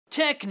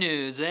Tech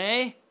news,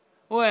 eh?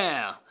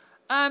 Well,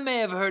 I may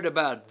have heard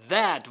about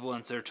that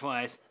once or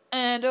twice,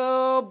 and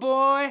oh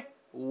boy,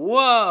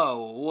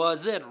 whoa,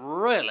 was it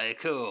really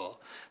cool.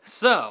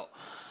 So,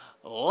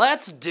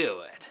 let's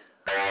do it.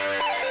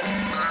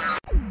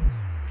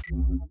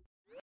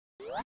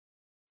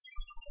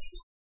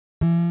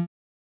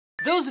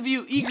 Those of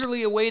you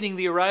eagerly awaiting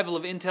the arrival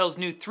of Intel's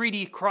new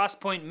 3D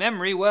Xpoint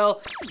Memory,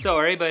 well,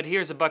 sorry, but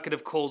here's a bucket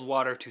of cold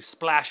water to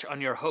splash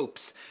on your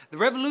hopes. The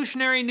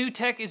revolutionary new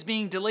tech is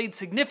being delayed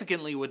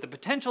significantly, with the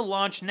potential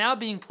launch now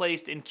being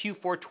placed in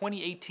Q4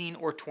 2018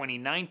 or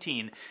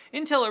 2019.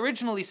 Intel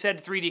originally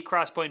said 3D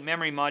Xpoint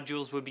Memory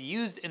modules would be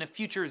used in a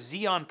future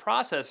Xeon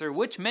processor,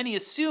 which many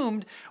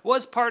assumed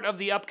was part of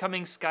the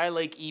upcoming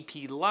Skylake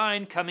EP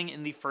line coming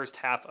in the first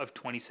half of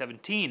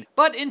 2017.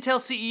 But Intel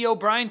CEO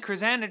Brian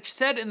Krzanich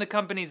said in the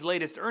company's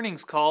latest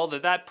earnings call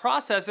that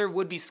processor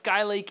would be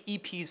Skylake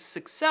EP's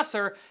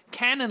successor,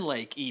 Cannon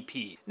Lake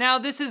EP. Now,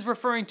 this is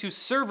referring to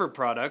server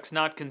products,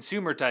 not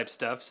consumer type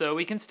stuff, so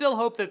we can still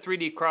hope that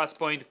 3D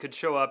Xpoint could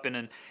show up in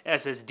an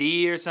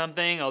SSD or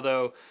something,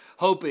 although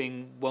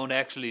hoping won't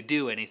actually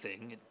do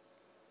anything. It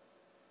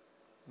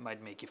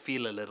might make you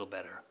feel a little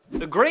better.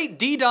 The Great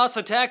DDoS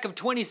Attack of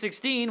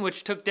 2016,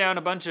 which took down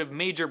a bunch of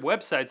major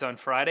websites on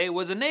Friday,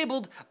 was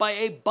enabled by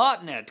a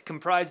botnet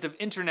comprised of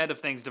Internet of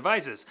Things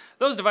devices.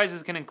 Those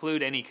devices can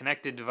include any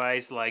connected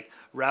device like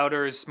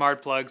routers,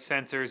 smart plugs,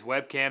 sensors,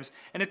 webcams,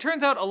 and it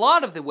turns out a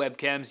lot of the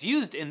webcams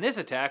used in this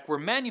attack were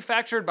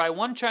manufactured by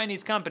one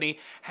Chinese company,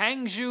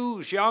 Hangzhou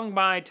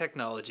Xiaomi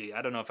Technology.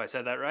 I don't know if I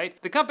said that right.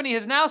 The company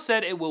has now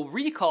said it will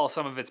recall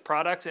some of its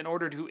products in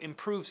order to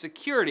improve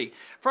security.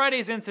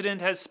 Friday's incident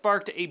has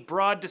sparked a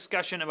broad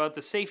discussion about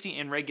the safety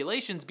and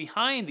regulations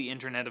behind the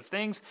Internet of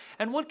Things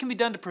and what can be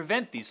done to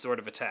prevent these sort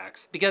of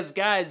attacks. Because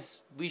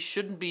guys, we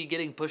shouldn't be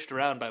getting pushed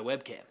around by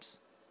webcams.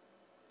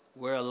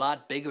 We're a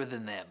lot bigger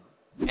than them.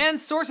 And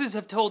sources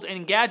have told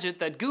Engadget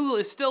that Google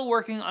is still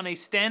working on a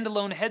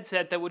standalone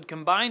headset that would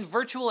combine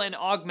virtual and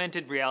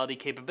augmented reality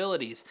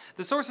capabilities.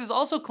 The sources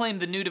also claim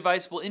the new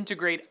device will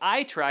integrate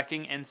eye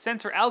tracking and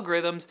sensor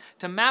algorithms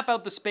to map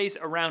out the space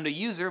around a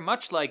user,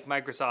 much like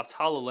Microsoft's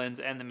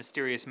HoloLens and the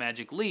mysterious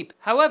Magic Leap.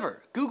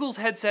 However, Google's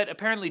headset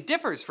apparently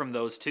differs from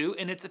those two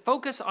in its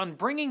focus on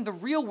bringing the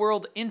real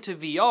world into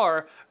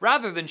VR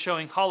rather than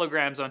showing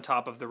holograms on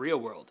top of the real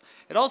world.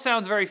 It all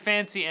sounds very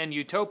fancy and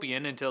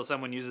utopian until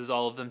someone uses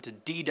all of them to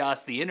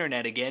DDoS the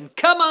internet again.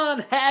 Come on,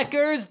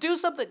 hackers! Do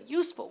something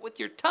useful with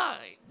your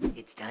time.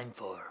 It's time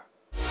for...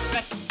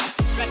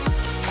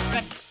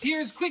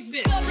 Here's Quick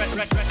Bits. Quick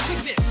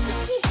Bits.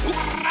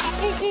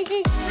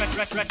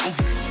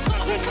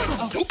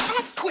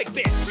 That's Quick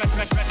Bits.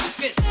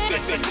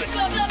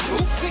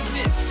 Quick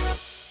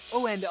Bits.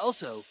 Oh, and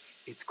also,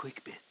 it's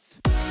Quick Bits.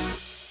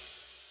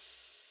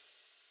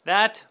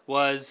 That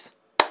was...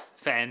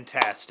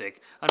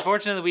 fantastic.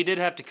 Unfortunately, we did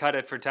have to cut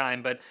it for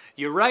time, but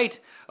you're right,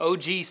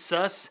 OG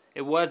sus,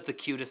 it was the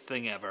cutest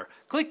thing ever.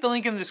 Click the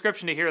link in the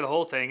description to hear the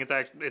whole thing.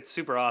 It's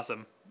super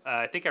awesome.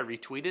 I think I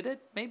retweeted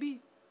it,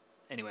 maybe?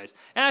 Anyways,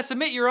 and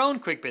submit your own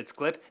Quick Bits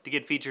clip to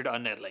get featured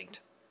on NetLinked.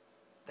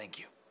 Thank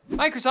you.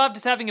 Microsoft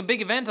is having a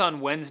big event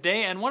on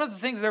Wednesday, and one of the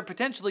things they're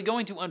potentially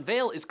going to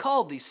unveil is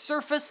called the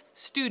Surface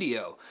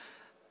Studio.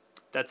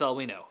 That's all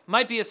we know.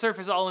 Might be a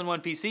Surface all-in-one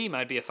PC,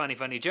 might be a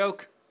funny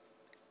joke.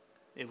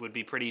 It would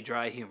be pretty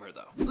dry humor,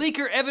 though.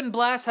 Leaker Evan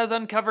Blass has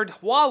uncovered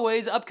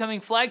Huawei's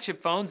upcoming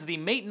flagship phones, the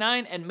Mate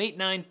 9 and Mate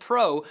 9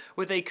 Pro,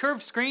 with a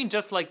curved screen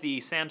just like the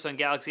Samsung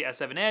Galaxy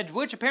S7 Edge,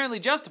 which apparently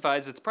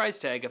justifies its price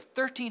tag of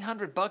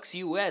 $1,300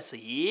 US.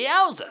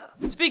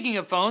 Yowza! Speaking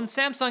of phones,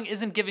 Samsung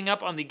isn't giving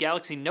up on the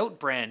Galaxy Note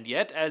brand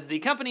yet, as the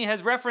company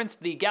has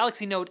referenced the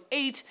Galaxy Note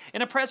 8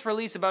 in a press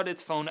release about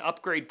its phone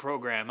upgrade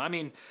program. I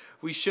mean,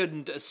 we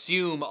shouldn't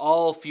assume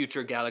all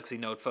future Galaxy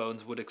Note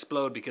phones would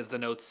explode because the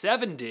Note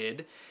 7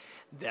 did.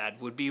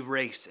 That would be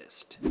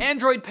racist.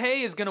 Android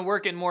Pay is gonna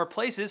work in more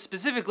places,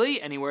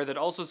 specifically anywhere that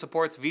also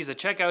supports Visa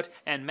Checkout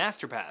and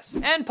MasterPass.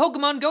 And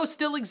Pokemon Go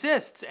still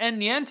exists, and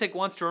Niantic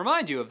wants to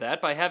remind you of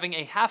that by having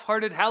a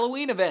half-hearted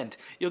Halloween event.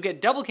 You'll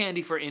get double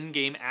candy for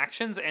in-game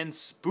actions, and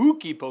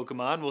spooky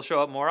Pokemon will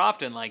show up more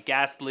often, like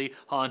Ghastly,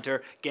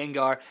 Haunter,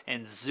 Gengar,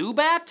 and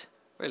Zubat?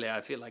 Really,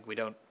 I feel like we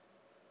don't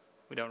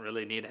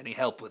really need any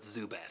help with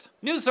Zubat.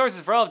 News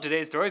sources for all of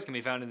today's stories can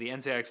be found in the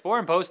NCIX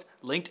forum post,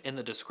 linked in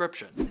the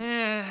description.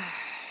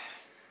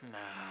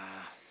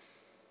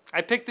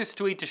 I picked this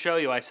tweet to show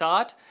you I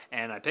saw it,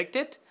 and I picked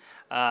it,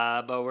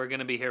 but we're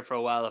gonna be here for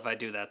a while if I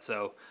do that,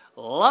 so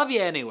love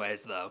you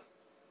anyways, though.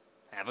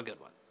 Have a good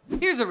one.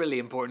 Here's a really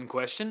important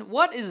question.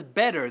 What is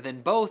better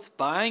than both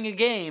buying a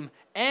game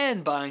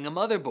and buying a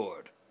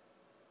motherboard?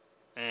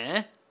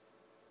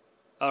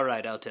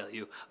 Alright, I'll tell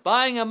you.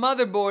 Buying a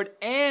motherboard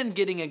and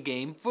getting a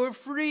game for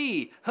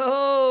free.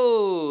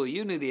 Oh,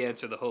 you knew the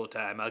answer the whole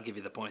time. I'll give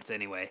you the points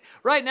anyway.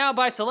 Right now,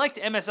 buy select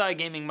MSI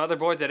gaming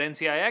motherboards at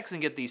NCIX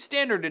and get the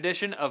standard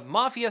edition of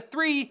Mafia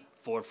 3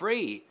 for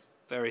free.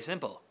 Very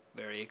simple.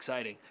 Very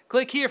exciting.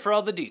 Click here for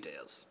all the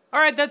details.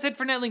 Alright, that's it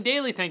for Netlink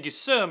Daily. Thank you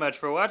so much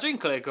for watching.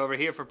 Click over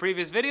here for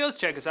previous videos.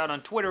 Check us out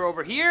on Twitter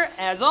over here.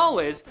 As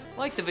always,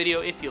 like the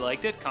video if you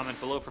liked it, comment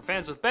below for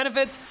fans with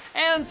benefits,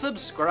 and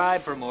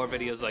subscribe for more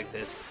videos like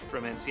this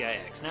from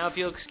NCIX. Now, if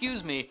you'll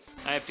excuse me,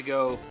 I have to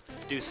go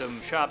do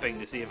some shopping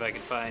to see if I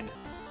can find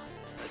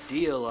a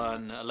deal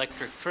on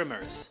electric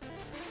trimmers.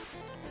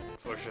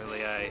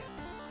 Unfortunately, I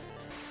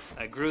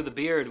grew the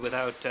beard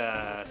without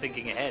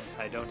thinking ahead.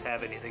 I don't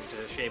have anything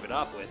to shave it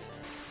off with.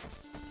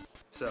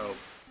 So,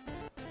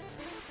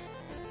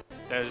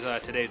 there's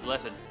today's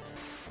lesson.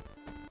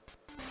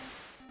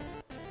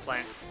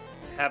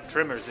 Have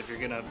trimmers if you're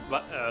gonna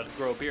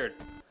grow a beard.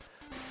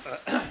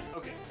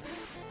 Okay.